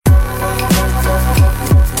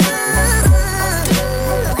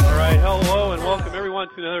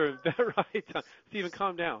on to another right. Stephen,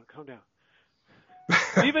 calm down.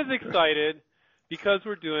 Stephen's excited because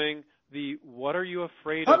we're doing the What Are You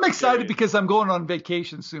Afraid Of I'm excited series. because I'm going on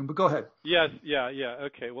vacation soon, but go ahead. Yes, yeah.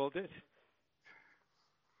 Okay, well,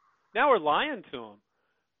 now we're lying to him.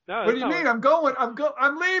 No, what do you mean? I'm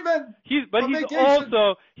leaving.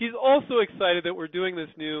 He's also excited that we're doing this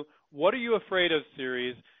new What Are You Afraid Of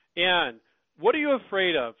series. And what are you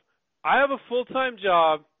afraid of? I have a full-time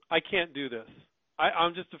job. I can't do this.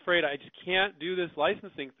 I'm just afraid I just can't do this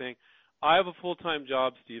licensing thing. I have a full-time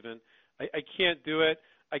job, Stephen. I can't do it.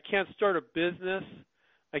 I can't start a business.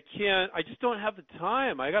 I just don't have the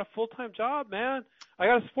time. I got a full-time job, man. I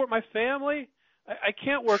got to support my family. I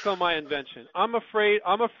can't work on my invention. I'm afraid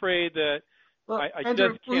that I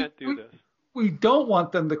just can't do this. We don't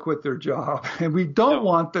want them to quit their job, and we don't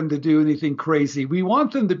want them to do anything crazy. We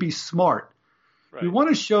want them to be smart. Right. We want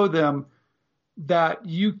to show them that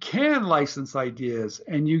you can license ideas,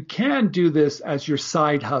 and you can do this as your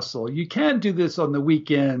side hustle. You can do this on the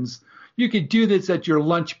weekends. You could do this at your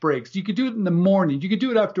lunch breaks. You could do it in the morning. You could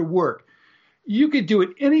do it after work. You could do it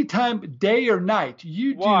anytime, day or night.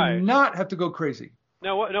 You do not have to go crazy.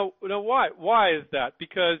 No, why? Why is that?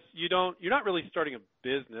 Because you're not really starting a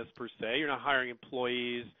business per se. You're not hiring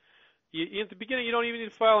employees. At the beginning, you don't even need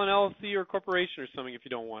to file an LLC or a corporation or something if you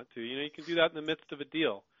don't want to. You can do that in the midst of a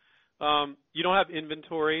deal. You don't have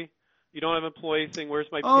inventory. You don't have employees saying,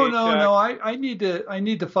 "Where's my paycheck?" No. I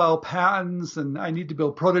need to file patents, and I need to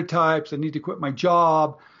build prototypes. I need to quit my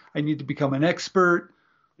job. I need to become an expert.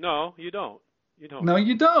 No, you don't. No,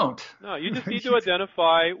 you don't. No, you just need to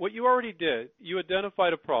identify what you already did. You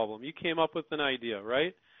identified a problem. You came up with an idea,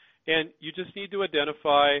 right? And you just need to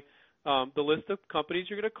identify the list of companies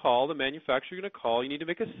you're going to call, the manufacturer you're going to call. You need to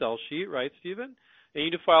make a sell sheet, right, Stephen? And you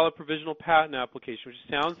need to file a provisional patent application, which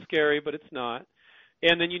sounds scary, but it's not.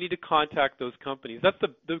 And then you need to contact those companies. That's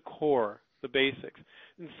the core, the basics.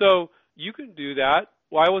 And so you can do that.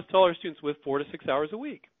 Well, I always tell our students with 4 to 6 hours a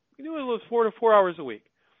week. You can do it with 4 to 4 hours a week.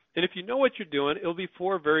 And if you know what you're doing, it'll be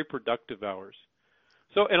 4 very productive hours.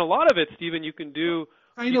 So, and a lot of it, Stephen, you can do.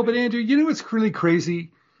 I know, but Andrew, you know what's really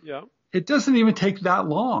crazy? Yeah. It doesn't even take that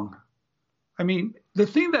long. I mean, the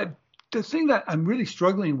thing that I'm really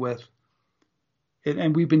struggling with,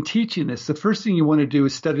 and we've been teaching this, the first thing you want to do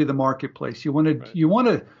is study the marketplace. You want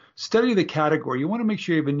to study the category. You want to make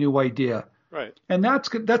sure you have a new idea. Right. And that's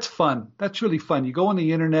fun. That's really fun. You go on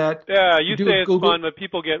the internet. Yeah, you say it's Google. Fun, but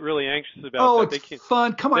people get really anxious about that. Oh, it's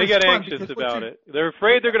fun. Come on, they get fun anxious about it. They're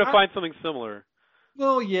afraid they're going to find something similar.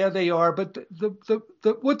 Well, yeah, they are. But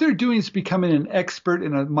what they're doing is becoming an expert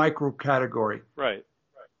in a micro category. Right.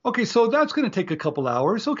 Okay, so that's going to take a couple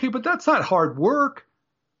hours. Okay, but that's not hard work.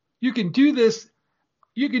 You can do this.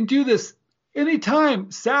 You can do this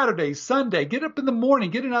anytime, Saturday, Sunday. Get up in the morning,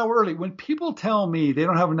 get an hour early. When people tell me they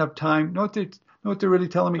don't have enough time, know what they're really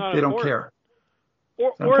telling me? They don't care.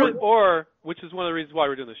 Or, which is one of the reasons why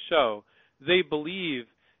we're doing the show, they believe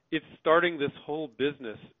it's starting this whole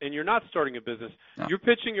business, and you're not starting a business. No. You're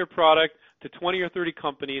pitching your product to 20 or 30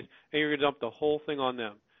 companies, and you're going to dump the whole thing on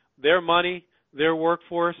them. Their money, their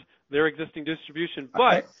workforce, their existing distribution.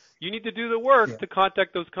 But you need to do the work to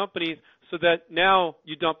contact those companies so that now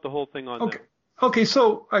you dump the whole thing on them. Okay,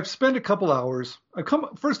 so I've spent a couple hours.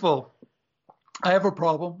 First of all, I have a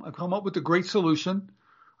problem. I've come up with a great solution.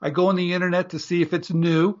 I go on the internet to see if it's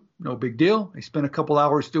new. No big deal. I spent a couple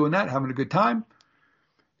hours doing that, having a good time.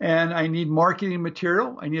 And I need marketing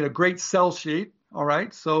material. I need a great sell sheet. All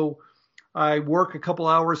right. So I work a couple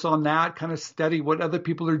hours on that, kind of study what other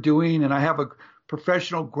people are doing. And I have a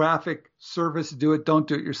professional graphic service do it. Don't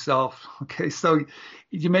do it yourself. Okay. So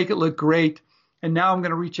you make it look great. And now I'm going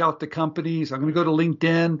to reach out to companies. I'm going to go to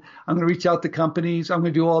LinkedIn. I'm going to reach out to companies. I'm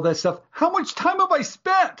going to do all that stuff. How much time have I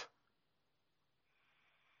spent?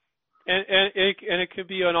 And it could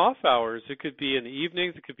be on off hours. It could be in the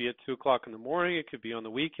evenings. It could be at 2:00 in the morning. It could be on the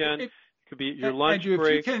weekend. It could be your lunch Andrew,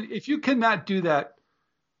 break. If you cannot do that,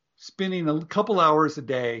 spending a couple hours a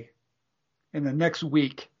day in the next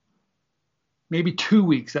week, maybe 2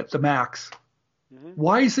 weeks at the max,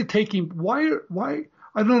 why is it taking? Why?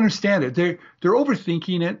 I don't understand it. They're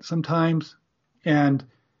overthinking it sometimes, and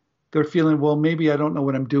they're feeling, well, maybe I don't know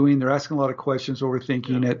what I'm doing. They're asking a lot of questions,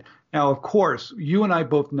 overthinking it. Now, of course, you and I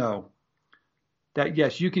both know that,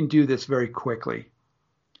 yes, you can do this very quickly.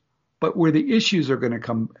 But where the issues are going to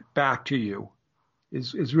come back to you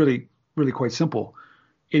is really, really quite simple.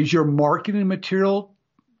 Is your marketing material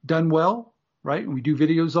done well, right? And we do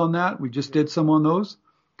videos on that. We just did some on those.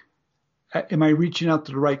 Am I reaching out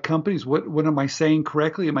to the right companies? What am I saying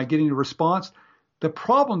correctly? Am I getting a response? The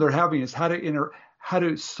problem they're having is how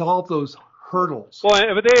to solve those hurdles. Well,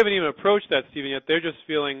 but they haven't even approached that, Stephen, yet. They're just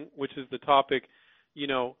feeling, which is the topic,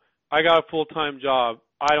 I got a full-time job.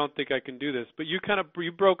 I don't think I can do this. But you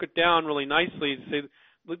broke it down really nicely to say,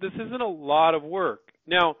 look, this isn't a lot of work.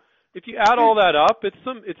 Now, if you add all that up,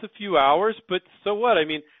 it's a few hours, but so what? I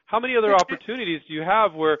mean, how many other opportunities do you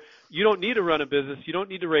have where you don't need to run a business, you don't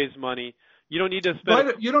need to raise money, you don't need to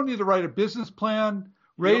spend you don't need to write a business plan,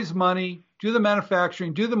 raise money, do the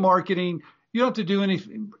manufacturing, do the marketing. You don't have to do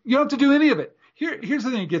anything. You don't have to do any of it. Here's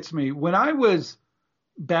the thing that gets me. When I was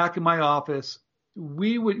back in my office,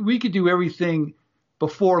 we could do everything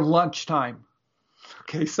before lunchtime.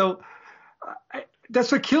 Okay, so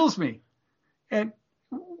that's what kills me. And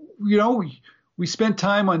we spent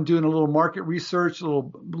time on doing a little market research, a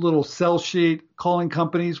little sell sheet, calling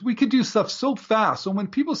companies. We could do stuff so fast. So when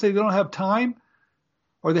people say they don't have time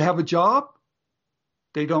or they have a job,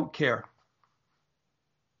 they don't care.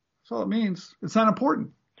 That's all it means. It's not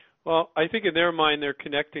important. Well, I think in their mind, they're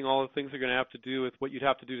connecting all the things they're going to have to do with what you'd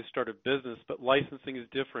have to do to start a business, but licensing is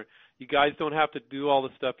different. You guys don't have to do all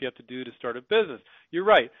the stuff you have to do to start a business. You're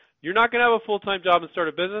right. You're not going to have a full-time job and start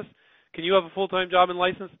a business. Can you have a full-time job and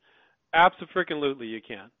license? Absolutely, you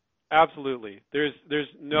can. Absolutely. There's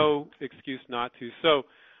no excuse not to. So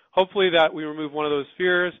hopefully that we remove one of those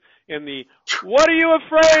fears in the "What are you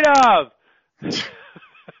afraid of?"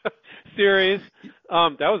 series.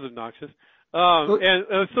 That was obnoxious.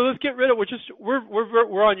 And so let's get rid of.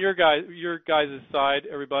 We're on your guys' side,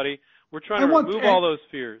 everybody. We're trying to remove all those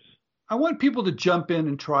fears. I want people to jump in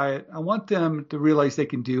and try it. I want them to realize they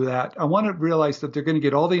can do that. I want to realize that they're going to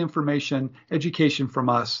get all the information, education from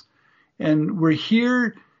us. And we're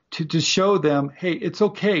here to show them, hey, it's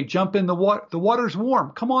okay. Jump in the water. The water's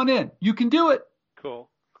warm. Come on in. You can do it. Cool.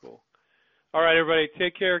 All right, everybody.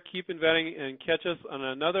 Take care. Keep inventing and catch us on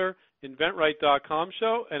another InventRight.com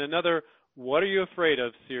show and another What Are You Afraid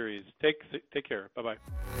Of series. Take care. Bye-bye.